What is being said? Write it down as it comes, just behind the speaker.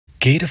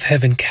Gate of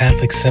Heaven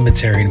Catholic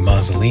Cemetery and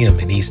Mausoleum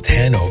in East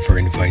Hanover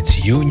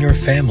invites you and your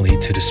family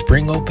to the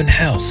Spring Open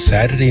House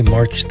Saturday,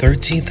 March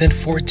 13th and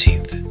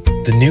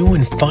 14th. The new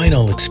and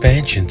final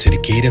expansion to the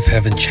Gate of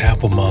Heaven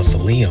Chapel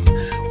Mausoleum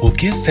will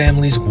give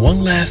families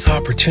one last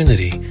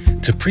opportunity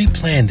to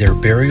pre-plan their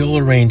burial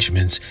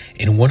arrangements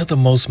in one of the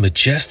most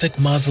majestic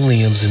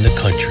mausoleums in the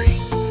country.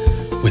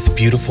 With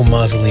beautiful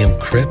mausoleum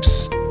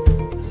crypts,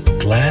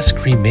 glass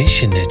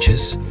cremation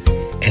niches,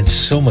 and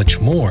so much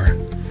more,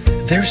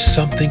 there's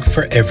something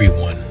for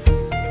everyone.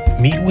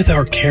 Meet with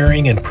our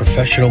caring and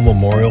professional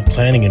memorial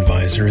planning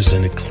advisors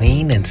in a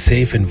clean and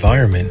safe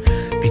environment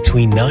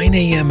between 9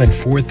 a.m. and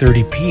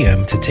 4:30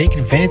 p.m. to take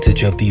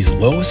advantage of these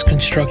lowest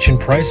construction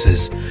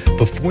prices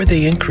before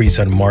they increase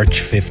on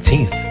March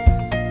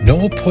 15th.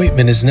 No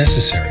appointment is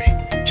necessary.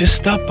 Just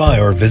stop by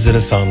or visit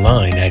us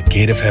online at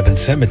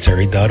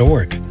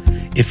gateofheavencemetery.org.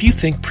 If you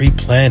think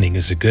pre-planning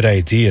is a good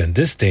idea in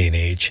this day and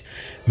age,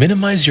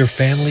 minimize your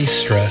family's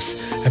stress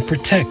and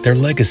protect their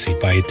legacy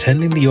by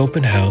attending the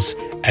open house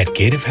at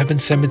Gate of Heaven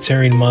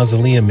Cemetery and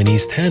Mausoleum in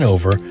East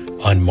Hanover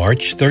on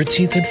March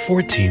 13th and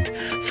 14th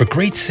for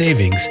great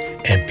savings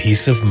and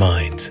peace of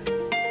mind.